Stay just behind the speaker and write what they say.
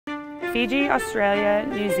Fiji, Australia,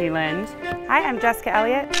 New Zealand. Hi, I'm Jessica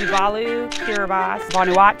Elliott, Tuvalu, Kiribati,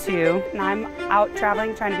 Vanuatu, and I'm out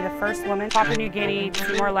traveling trying to be the first woman, Papua New Guinea,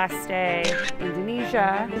 Timor-Leste,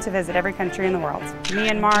 Indonesia, to visit every country in the world.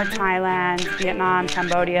 Myanmar, Thailand, Vietnam,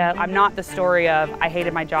 Cambodia. I'm not the story of I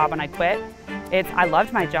hated my job and I quit. It's I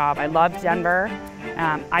loved my job, I loved Denver.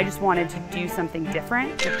 I just wanted to do something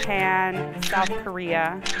different. Japan, South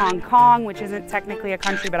Korea, Hong Kong, which isn't technically a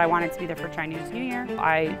country, but I wanted to be there for Chinese New Year.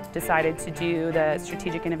 I decided to do the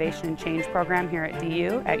Strategic Innovation and Change program here at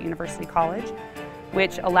DU, at University College,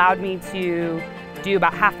 which allowed me to do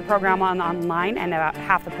about half the program online and about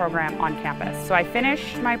half the program on campus. So I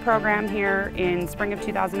finished my program here in spring of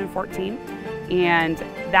 2014. And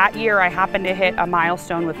that year I happened to hit a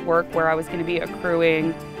milestone with work where I was going to be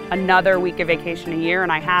accruing another week of vacation a year,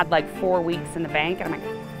 and I had like 4 weeks in the bank, and I'm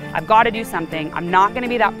like, I've got to do something. I'm not going to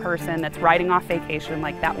be that person that's writing off vacation.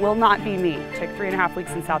 Like, that will not be me. Took 3.5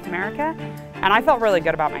 weeks in South America, and I felt really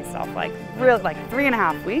good about myself. Like, really, like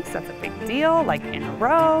 3.5 weeks, that's a big deal, like in a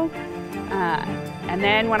row. And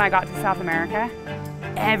then when I got to South America,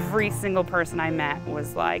 every single person I met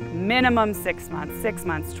was like minimum 6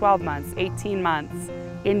 months, 12 months, 18 months,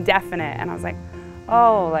 indefinite. And I was like,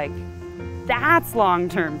 oh, like, that's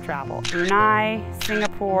long-term travel. Brunei,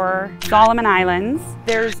 Singapore, Solomon Islands.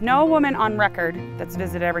 There's no woman on record that's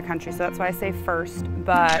visited every country, so that's why I say first.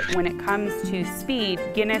 But when it comes to speed,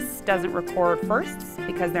 Guinness doesn't record firsts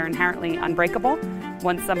because they're inherently unbreakable.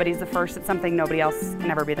 Once somebody's the first at something, nobody else can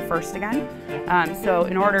ever be the first again. So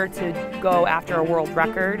in order to go after a world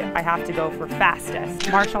record, I have to go for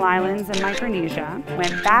fastest. Marshall Islands and Micronesia.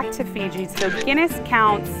 Went back to Fiji. So Guinness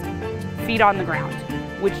counts feet on the ground,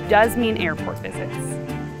 which does mean airport visits.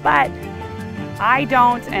 But I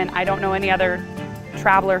don't, and I don't know any other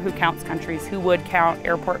traveler who counts countries who would count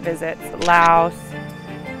airport visits. Laos,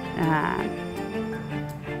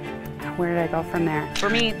 where did I go from there?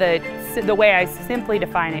 For me, the way I simply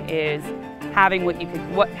define it is having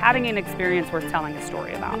having an experience worth telling a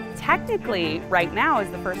story about. Technically, right now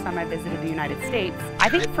is the first time I visited the United States. I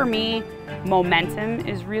think for me, momentum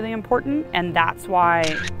is really important, and that's why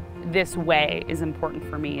this way is important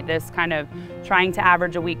for me. This kind of trying to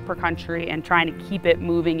average a week per country and trying to keep it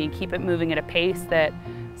moving and keep it moving at a pace that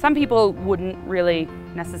some people wouldn't really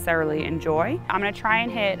necessarily enjoy. I'm gonna try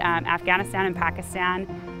and hit Afghanistan and Pakistan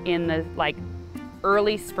in the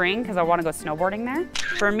early spring because I want to go snowboarding there.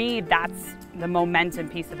 For me, that's the momentum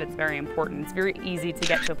piece of it's very important. It's very easy to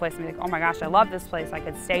get to a place and be like, oh my gosh, I love this place, I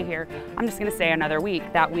could stay here. I'm just gonna stay another week.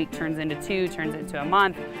 That week turns into 2, turns into a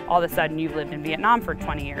month. All of a sudden you've lived in Vietnam for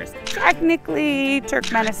 20 years. Technically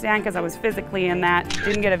Turkmenistan because I was physically in that.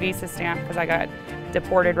 Didn't get a visa stamp because I got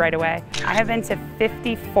deported right away. I have been to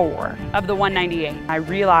 54 of the 198. I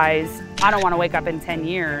realized I don't want to wake up in 10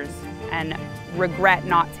 years and regret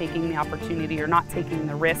not taking the opportunity or not taking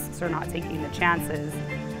the risks or not taking the chances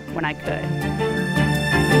when I could.